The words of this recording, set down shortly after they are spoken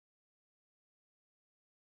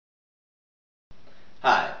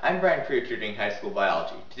Hi, I'm Bryant for tutoring high school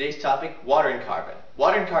biology. Today's topic, water and carbon.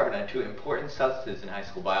 Water and carbon are two important substances in high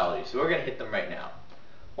school biology, so we're going to hit them right now.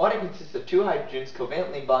 Water consists of two hydrogens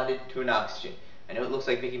covalently bonded to an oxygen. I know it looks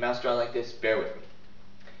like Mickey Mouse drawn like this, bear with me.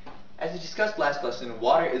 As we discussed last lesson,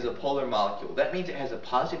 water is a polar molecule. That means it has a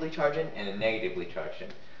positively charged end and a negatively charged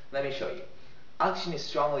end. Let me show you. Oxygen is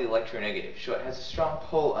strongly electronegative, so it has a strong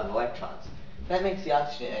pull on electrons. That makes the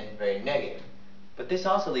oxygen end very negative. But this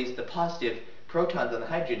also leaves the positive protons on the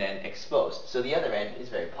hydrogen end exposed, so the other end is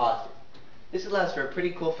very positive. This allows for a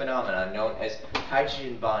pretty cool phenomenon known as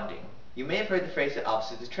hydrogen bonding. You may have heard the phrase that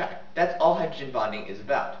opposites attract. That's all hydrogen bonding is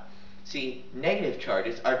about. See, negative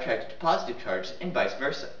charges are attracted to positive charges and vice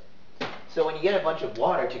versa. So when you get a bunch of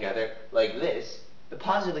water together like this, the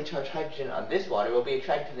positively charged hydrogen on this water will be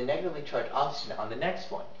attracted to the negatively charged oxygen on the next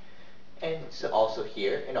one. And so also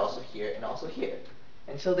here, and also here, and also here.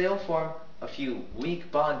 And so they'll form a few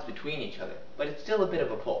weak bonds between each other, but it's still a bit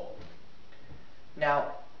of a pull.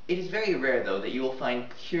 Now, it is very rare, though, that you will find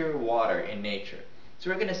pure water in nature. So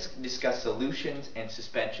we're going to discuss solutions and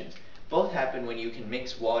suspensions. Both happen when you can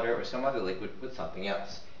mix water or some other liquid with something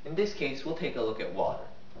else. In this case, we'll take a look at water.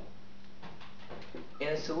 In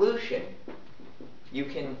a solution, you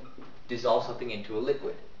can dissolve something into a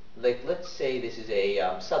liquid. Like, let's say this is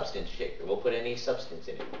a substance shaker. We'll put any substance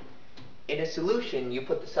in it. In a solution, you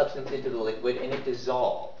put the substance into the liquid and it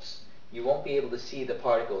dissolves. You won't be able to see the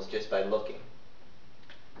particles just by looking.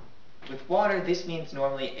 With water, this means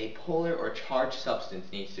normally a polar or charged substance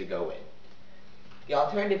needs to go in. The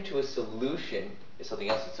alternative to a solution is something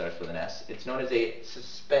else that starts with an S. It's known as a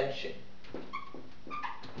suspension.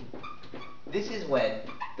 This is when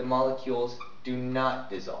the molecules do not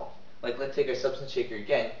dissolve. Like, let's take our substance shaker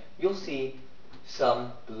again. You'll see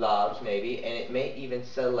some blobs maybe, and it may even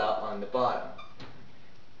settle out on the bottom.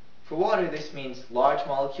 For water, this means large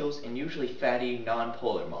molecules and usually fatty,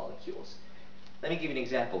 non-polar molecules. Let me give you an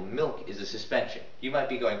example. Milk is a suspension. You might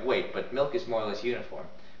be going, wait, but milk is more or less uniform.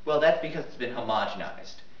 Well, that's because it's been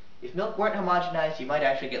homogenized. If milk weren't homogenized, you might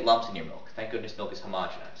actually get lumps in your milk. Thank goodness milk is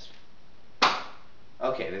homogenized.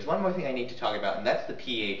 Okay, there's one more thing I need to talk about, and that's the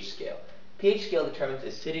pH scale. pH scale determines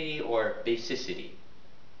acidity or basicity.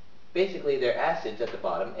 Basically, they're acids at the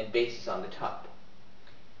bottom and bases on the top.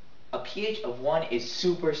 A pH of 1 is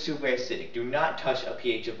super acidic. Do not touch a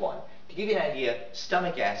pH of 1. To give you an idea,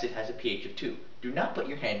 stomach acid has a pH of 2. Do not put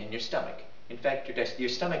your hand in your stomach. In fact, your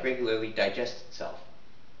stomach regularly digests itself.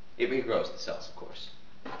 It regrows the cells, of course.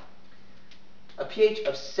 A pH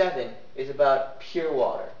of 7 is about pure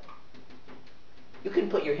water. You can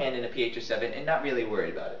put your hand in a pH of 7 and not really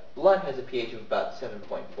worry about it. Blood has a pH of about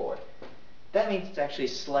 7.4. That means it's actually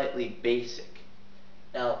slightly basic.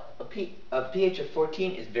 Now, a pH of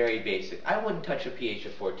 14 is very basic. I wouldn't touch a pH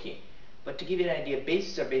of 14. But to give you an idea,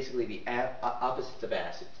 bases are basically the opposites of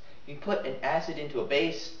acids. If you put an acid into a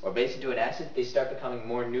base, or base into an acid, they start becoming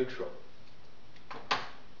more neutral.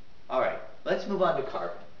 Alright, let's move on to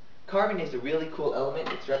carbon. Carbon is a really cool element.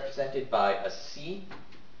 It's represented by a C.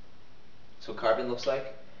 So carbon looks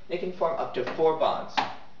like. It can form up to 4 bonds.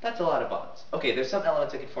 That's a lot of bonds. Okay, there's some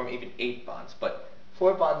elements that can form even 8 bonds, but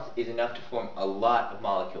 4 bonds is enough to form a lot of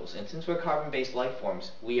molecules. And since we're carbon-based life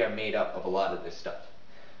forms, we are made up of a lot of this stuff.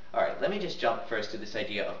 Alright, let me just jump first to this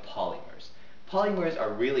idea of polymers. Polymers are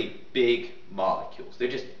really big molecules. They're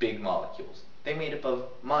just big molecules. They're made up of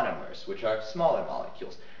monomers, which are smaller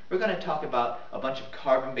molecules. We're going to talk about a bunch of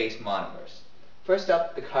carbon-based monomers. First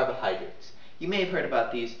up, the carbohydrates. You may have heard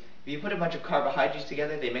about these. If you put a bunch of carbohydrates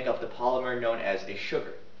together, they make up the polymer known as a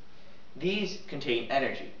sugar. These contain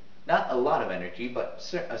energy. Not a lot of energy, but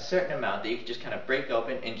a certain amount that you can just kind of break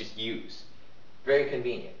open and just use. Very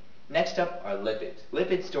convenient. Next up are lipids.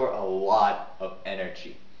 Lipids store a lot of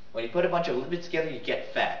energy. When you put a bunch of lipids together, you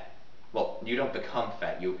get fat. Well, you don't become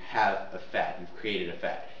fat. You have a fat. You've created a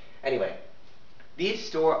fat. Anyway, these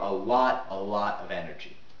store a lot of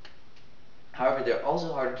energy. However, they're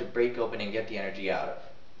also harder to break open and get the energy out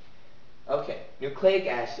of. Okay, nucleic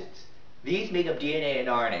acids. These make up DNA and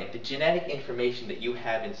RNA, the genetic information that you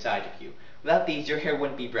have inside of you. Without these, your hair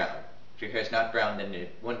wouldn't be brown. If your hair is not brown, then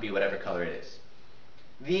it wouldn't be whatever color it is.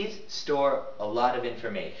 These store a lot of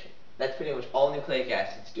information. That's pretty much all nucleic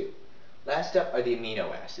acids do. Last up are the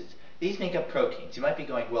amino acids. These make up proteins. You might be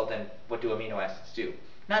going, well then, what do amino acids do?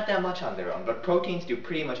 Not that much on their own, but proteins do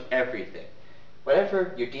pretty much everything.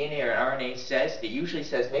 Whatever your DNA or RNA says, it usually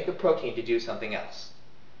says make a protein to do something else.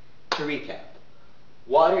 To recap,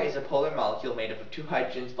 water is a polar molecule made up of 2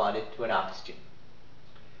 hydrogens bonded to an oxygen.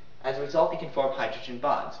 As a result, it can form hydrogen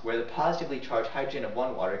bonds, where the positively charged hydrogen of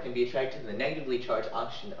one water can be attracted to the negatively charged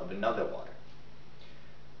oxygen of another water.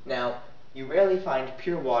 Now, you rarely find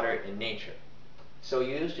pure water in nature. So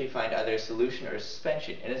you usually find either a solution or a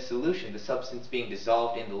suspension. In a solution, the substance being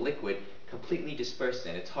dissolved in the liquid completely disperses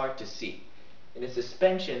and it's hard to see. In a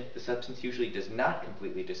suspension, the substance usually does not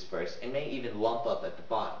completely disperse and may even lump up at the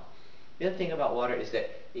bottom. The other thing about water is that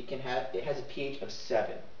it has a pH of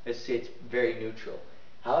 7. Let's say it's very neutral.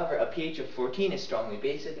 However, a pH of 14 is strongly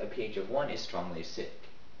basic, a pH of 1 is strongly acidic.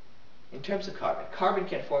 In terms of carbon, carbon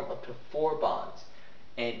can form up to 4 bonds,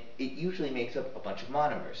 and it usually makes up a bunch of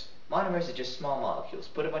monomers. Monomers are just small molecules.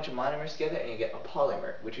 Put a bunch of monomers together and you get a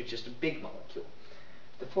polymer, which is just a big molecule.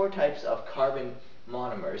 The 4 types of carbon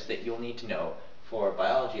monomers that you'll need to know for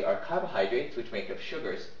biology are carbohydrates, which make up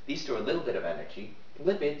sugars. These store a little bit of energy.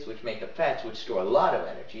 Lipids, which make up fats, which store a lot of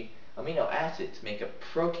energy. Amino acids make up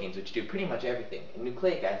proteins, which do pretty much everything. And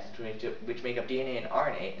nucleic acids, which make up DNA and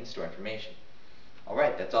RNA and store information.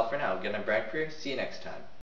 Alright, that's all for now. Again, I'm Bryant. See you next time.